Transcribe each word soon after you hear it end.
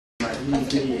he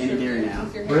can eat any dairy now.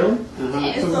 Really?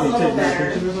 It's a little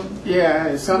better. Yeah,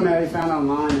 it's something that he found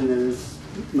online, and then it's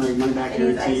like money back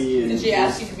guarantee. And Did she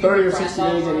ask you to be 30 or her 60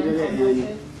 friend days that he did it, and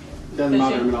it doesn't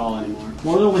bother him at all anymore.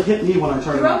 Well, it only hit me when I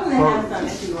tried to You're open to have burn. some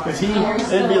if you want.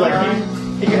 Because it'd be like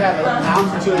he could have an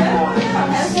ounce or 2 and a half.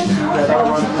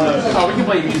 Oh, we can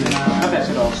play music. Cut that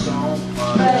shit off.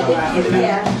 But it's,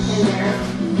 yeah, in there.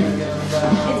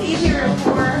 It's easier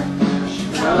for.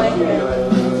 I like it.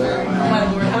 Oh my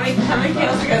lord, how many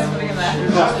candles are you guys putting in that?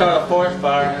 Just start a forest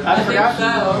fire. I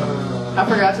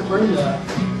forgot to bring this.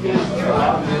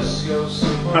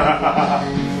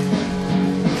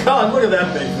 God, look at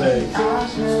that big thing.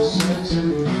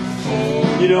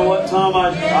 You know what, Tom?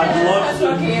 I'd love to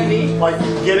like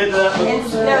get into that.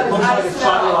 Looks like a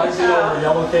chocolate icing over a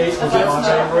yellow case with it on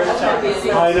favorite.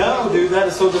 I know, dude. That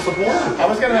is so disappointing. I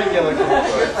was gonna make you look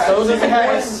so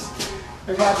disappointed.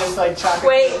 There's not just like chocolate.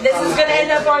 Wait, this is gonna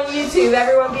end up on YouTube.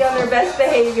 Everyone be on their best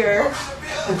behavior.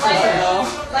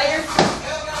 Lighter.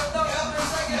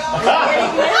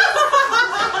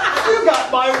 You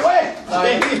got my way.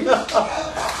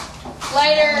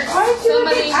 Lighter.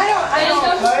 Somebody. I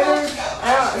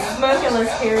don't smoke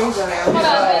unless Carrie's around. Hold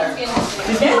on,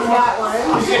 Ben's got one.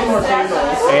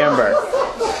 Amber.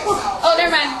 oh,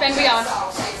 never mind. Ben, be on.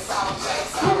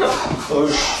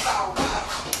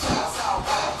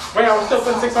 Wait, I was still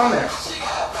putting 6 on there. 6.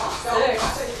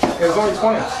 It was only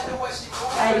 20. I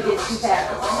had to get 2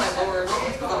 packs. Oh my lord.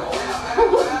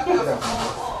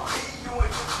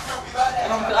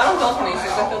 I don't feel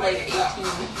 26. I feel like 18.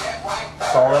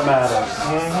 That's all that matters.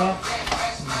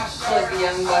 I feel like a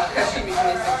young black crush should be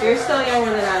 26. You're still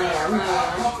younger than I am.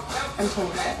 I'm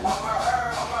 27.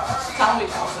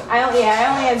 I only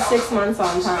had 6 months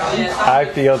on time. I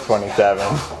feel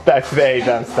 27. That's the age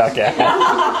I'm stuck at.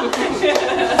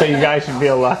 So you guys should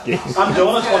feel lucky. I'm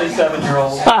doing a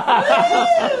 27-year-old. Does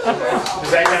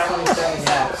that count? 27,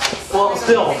 yeah. Well,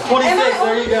 still 26.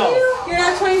 There you go. You're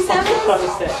not 27?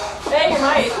 Hey, you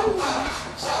might.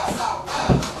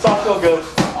 So I feel good.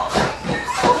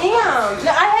 Damn.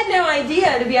 No, I had no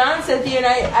idea, to be honest with you, and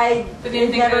I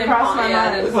it never crossed my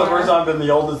mind. This is the first time I've been the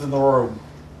oldest in the room.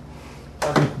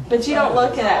 But you don't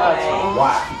look that way.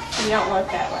 Wow. You don't look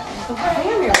that way.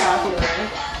 Damn, you're popular.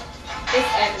 It's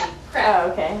Ebony.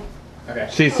 Oh, okay. Okay.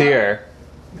 She's here.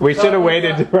 We should have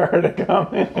waited for her to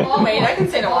come in. Oh, wait, I can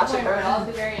stay to watch it burn. At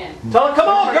the very end. Tell her, come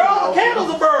on, girl, the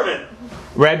candles are burning.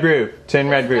 Red roof. Tin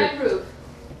red roof. Red roof.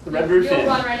 The red roof You'll in.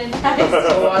 run right into it.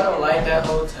 Oh, I don't like that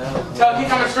hotel. Tell her keep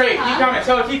coming straight. Keep coming.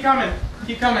 Tell her keep coming.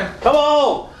 Keep coming. Come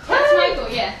on. That's Michael,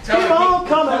 yeah. Tell her Keep on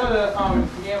coming.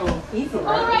 Tell her Easy, Oh,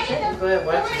 right? right in there. But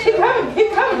what? Keep coming,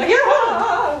 keep coming. Get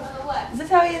on. What? Is this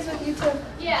how he is with you too?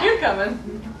 Yeah. You're coming.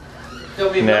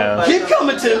 There'll be No. Keep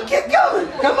coming, Tim. Keep coming.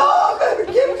 Come on,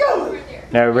 baby. Keep coming. Right there.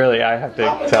 No, really, I have to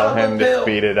tell him to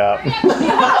speed it up.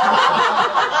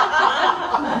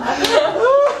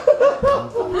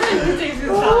 Hurry He takes his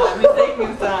time. He's taking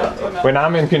his time. When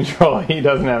I'm in control, he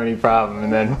doesn't have any problem,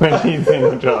 and then when he's in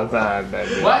control, it's not that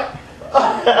big. What?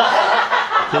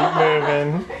 Keep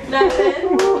moving.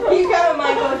 Nothing. Keep coming,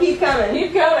 Michael. Keep coming.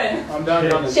 Keep going. I'm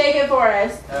done. Shake it for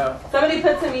us. Oh. Somebody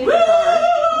put some music on.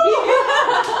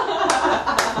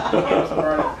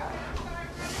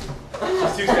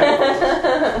 Just 2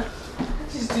 seconds.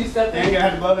 Just do something. And you're gonna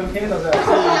have to blow them candles out.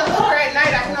 At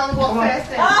night, I can only walk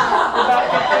fast.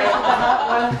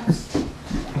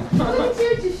 Look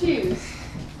at your shoes.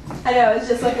 I know, it's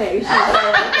just looking at your shoes.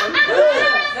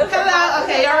 Hello.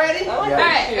 Okay, y'all ready? Yeah. All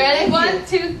right, ready? 1,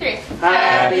 2, 3.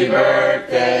 Happy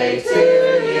birthday to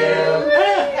you.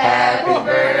 Happy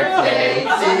birthday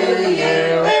to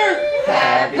you.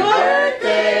 Happy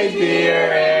birthday,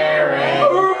 dear Erin.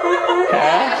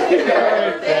 Happy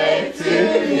birthday to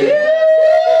you.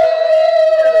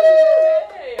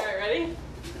 Hey, all right, ready?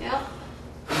 Yep.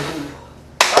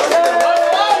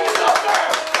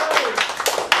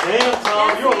 Damn, Tom,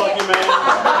 you're a lucky man.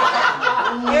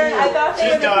 Aaron, I thought they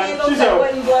were the done. candles She's that over.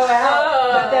 wouldn't blow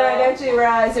out, but then I eventually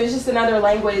realized it was just another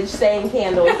language saying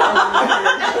candles. It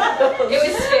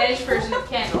was Spanish version of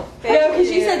candle. No, because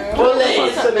you said Well, candles or they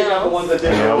said something they got the else. ones that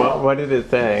didn't. Yeah, what did it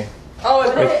say? Oh,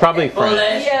 It's probably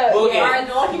French. Yeah, All right,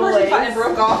 the lucky person thought it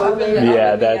broke off. Up in the,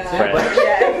 Yeah, that's French.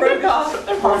 Yeah, it broke off.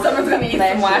 Someone's gonna eat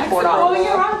some wax. Oh,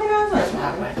 you're rocking us.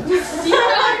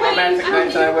 Romantic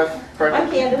nighttime with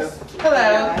I'm Candace. Hello.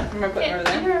 I'm gonna put her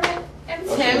there.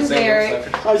 Tim, Derek,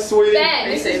 Hi, sweetie. Ben,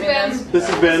 this is Ben, This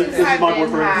is Ben. This is my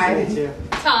boyfriend. Hi.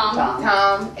 Tom,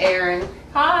 Tom, Erin.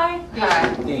 hi,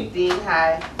 Hi. Dean. Dean,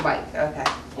 hi. Mike, okay.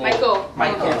 Michael.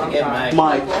 Mike, can't forget Mike.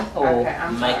 Mike. Oh, Okay,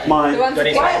 I'm Mike. Mike.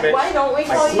 Why don't we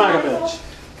call you Smack a Michael? bitch.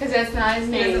 Because that's not his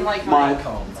name. Mike.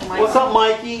 What's up,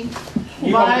 Mikey?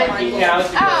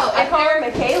 Oh, I call her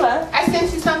Michaela. I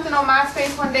sent you something on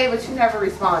MySpace one day, but you never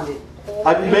responded.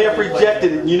 I may have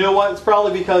rejected it. You know what? It's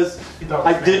probably because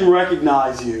I didn't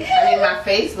recognize you. I mean, my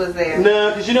face was there. No,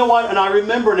 because you know what? And I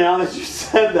remember now that you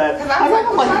said that. Because I was like,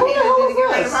 I'm what I who need the to hell do to get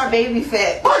is rid of this? my baby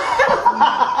fat?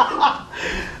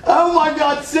 Oh my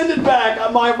God, send it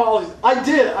back. My apologies. I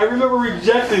did. I remember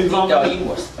rejecting No, something. you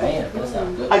were spam. That's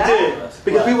not good. I did.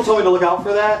 Because people told me to look out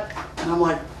for that. And I'm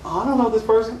like, oh, I don't know this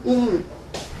person.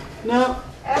 No.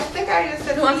 I think I just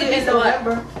said Who wants to in piece of what?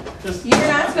 November. You're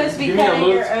not supposed to be Give me a cutting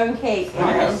loose- your own cake.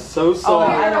 Erin. So Oh,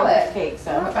 sorry. I don't like cake,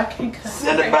 so. I can't cut.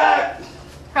 Send it back.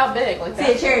 How big? Like See, that?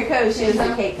 at Cherry Cove, she was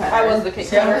the cake cutter. I was the cake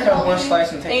See, I'm gonna cutter. cut one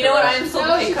slice and take And you know what? the I am rest. still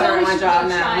the cake cutter on my job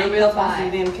now. Nobody else wants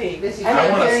to do damn cake. This is I I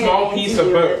want a Carrie small and piece Nancy of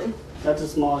do both. it. That's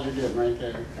as small as you're getting right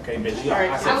there. Okay, bitch. All right.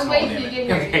 I I said was small, waiting damn for you to it.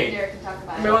 get here. Okay. Derek can talk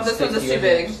about it. Everyone, this one's just too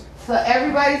big. So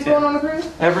everybody's going on the cruise?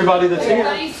 Everybody that's here.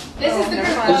 This is the never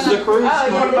group. mind. This is the cruise. Oh,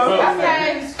 yeah, this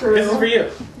Okay. is screw. This is for you.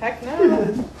 Heck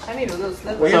no. I need a little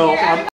slip. So,